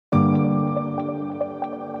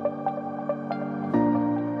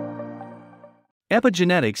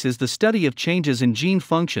Epigenetics is the study of changes in gene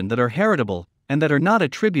function that are heritable and that are not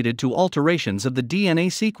attributed to alterations of the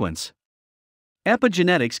DNA sequence.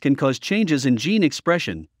 Epigenetics can cause changes in gene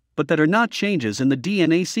expression, but that are not changes in the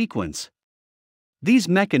DNA sequence. These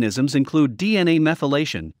mechanisms include DNA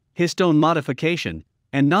methylation, histone modification,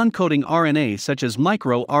 and non-coding RNA such as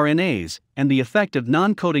microRNAs, and the effect of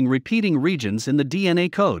non-coding repeating regions in the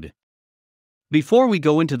DNA code. Before we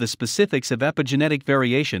go into the specifics of epigenetic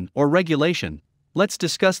variation or regulation, let's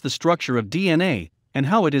discuss the structure of DNA and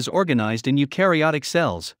how it is organized in eukaryotic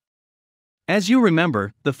cells. As you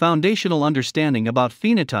remember, the foundational understanding about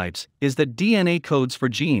phenotypes is that DNA codes for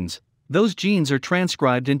genes. Those genes are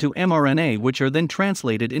transcribed into mRNA, which are then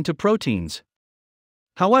translated into proteins.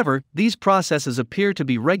 However, these processes appear to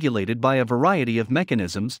be regulated by a variety of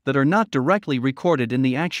mechanisms that are not directly recorded in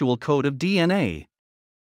the actual code of DNA.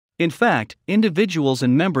 In fact, individuals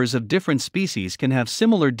and members of different species can have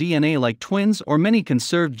similar DNA like twins or many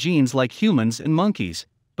conserved genes like humans and monkeys,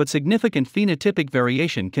 but significant phenotypic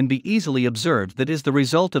variation can be easily observed that is the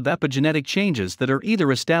result of epigenetic changes that are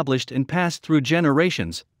either established and passed through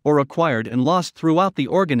generations, or acquired and lost throughout the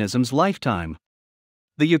organism's lifetime.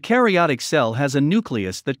 The eukaryotic cell has a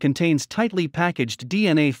nucleus that contains tightly packaged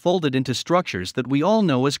DNA folded into structures that we all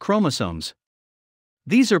know as chromosomes.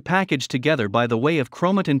 These are packaged together by the way of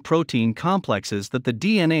chromatin-protein complexes that the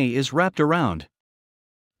DNA is wrapped around.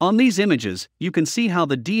 On these images, you can see how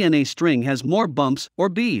the DNA string has more bumps or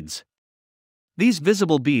beads. These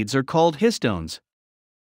visible beads are called histones.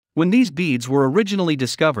 When these beads were originally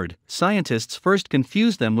discovered, scientists first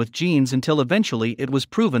confused them with genes until eventually it was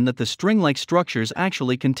proven that the string-like structures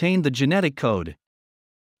actually contained the genetic code.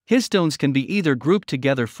 Histones can be either grouped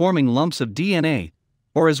together forming lumps of DNA,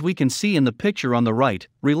 or as we can see in the picture on the right,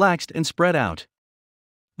 relaxed and spread out.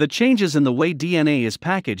 The changes in the way DNA is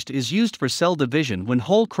packaged is used for cell division when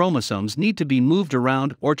whole chromosomes need to be moved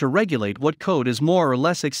around or to regulate what code is more or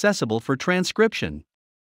less accessible for transcription.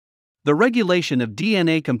 The regulation of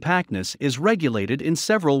DNA compactness is regulated in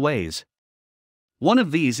several ways. One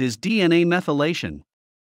of these is DNA methylation.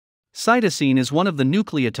 Cytosine is one of the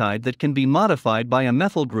nucleotide that can be modified by a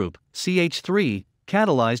methyl group, CH3,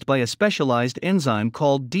 catalyzed by a specialized enzyme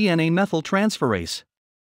called DNA methyltransferase.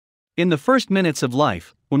 In the first minutes of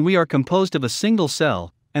life, when we are composed of a single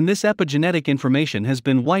cell, and this epigenetic information has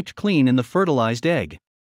been wiped clean in the fertilized egg,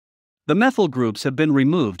 the methyl groups have been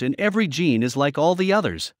removed and every gene is like all the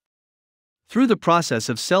others. Through the process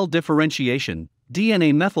of cell differentiation,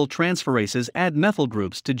 DNA methyltransferases add methyl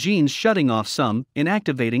groups to genes, shutting off some,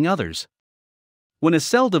 inactivating others. When a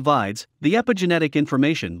cell divides, the epigenetic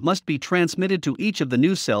information must be transmitted to each of the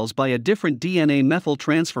new cells by a different DNA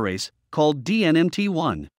methyltransferase, called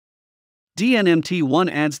DNMT1.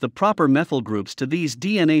 DNMT1 adds the proper methyl groups to these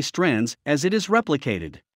DNA strands as it is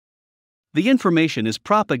replicated. The information is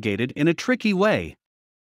propagated in a tricky way.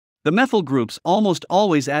 The methyl groups almost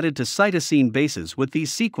always added to cytosine bases with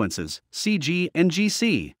these sequences, CG and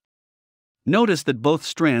GC. Notice that both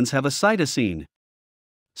strands have a cytosine.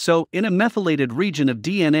 So, in a methylated region of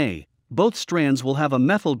DNA, both strands will have a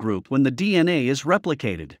methyl group when the DNA is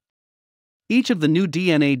replicated. Each of the new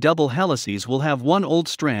DNA double helices will have one old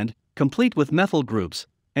strand, complete with methyl groups,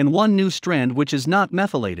 and one new strand which is not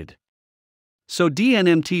methylated. So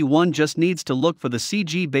DNMT1 just needs to look for the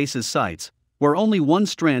CG bases sites, where only one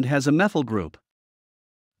strand has a methyl group.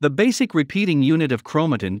 The basic repeating unit of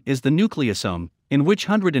chromatin is the nucleosome, in which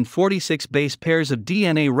 146 base pairs of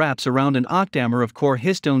DNA wraps around an octamer of core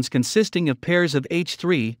histones consisting of pairs of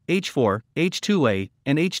H3, H4, H2A,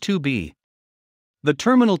 and H2B. The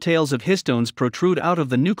terminal tails of histones protrude out of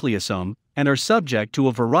the nucleosome and are subject to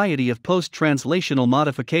a variety of post-translational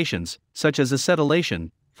modifications, such as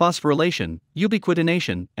acetylation, phosphorylation,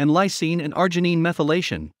 ubiquitination, and lysine and arginine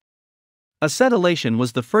methylation. Acetylation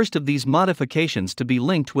was the first of these modifications to be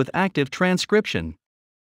linked with active transcription.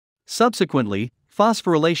 Subsequently,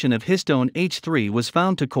 phosphorylation of histone H3 was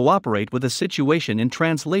found to cooperate with a situation in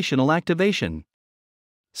translational activation.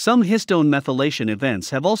 Some histone methylation events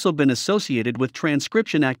have also been associated with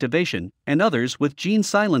transcription activation, and others with gene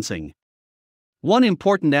silencing. One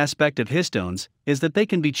important aspect of histones is that they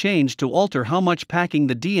can be changed to alter how much packing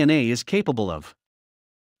the DNA is capable of.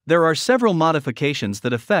 There are several modifications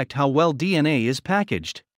that affect how well DNA is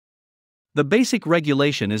packaged. The basic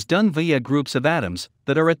regulation is done via groups of atoms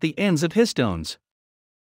that are at the ends of histones.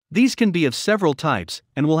 These can be of several types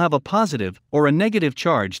and will have a positive or a negative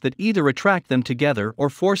charge that either attract them together or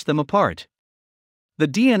force them apart. The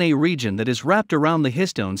DNA region that is wrapped around the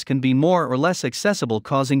histones can be more or less accessible,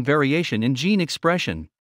 causing variation in gene expression.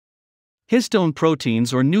 Histone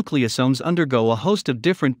proteins or nucleosomes undergo a host of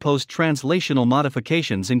different post-translational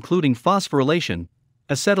modifications including phosphorylation,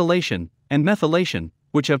 acetylation, and methylation,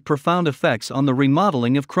 which have profound effects on the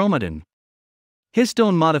remodeling of chromatin.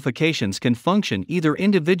 Histone modifications can function either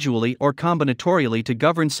individually or combinatorially to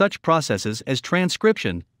govern such processes as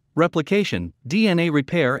transcription, replication, DNA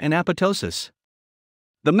repair, and apoptosis.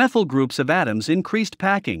 The methyl groups of atoms increased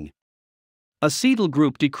packing. Acetyl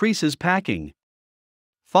group decreases packing.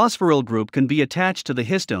 Phosphoryl group can be attached to the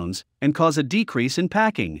histones and cause a decrease in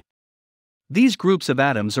packing. These groups of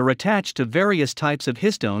atoms are attached to various types of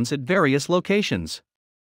histones at various locations.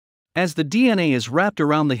 As the DNA is wrapped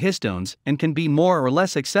around the histones and can be more or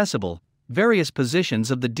less accessible, various positions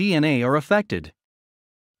of the DNA are affected.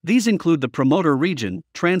 These include the promoter region,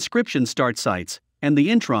 transcription start sites, and the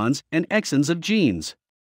introns and exons of genes.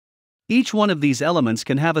 Each one of these elements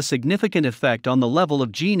can have a significant effect on the level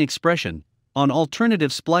of gene expression, on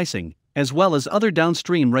alternative splicing, as well as other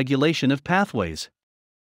downstream regulation of pathways.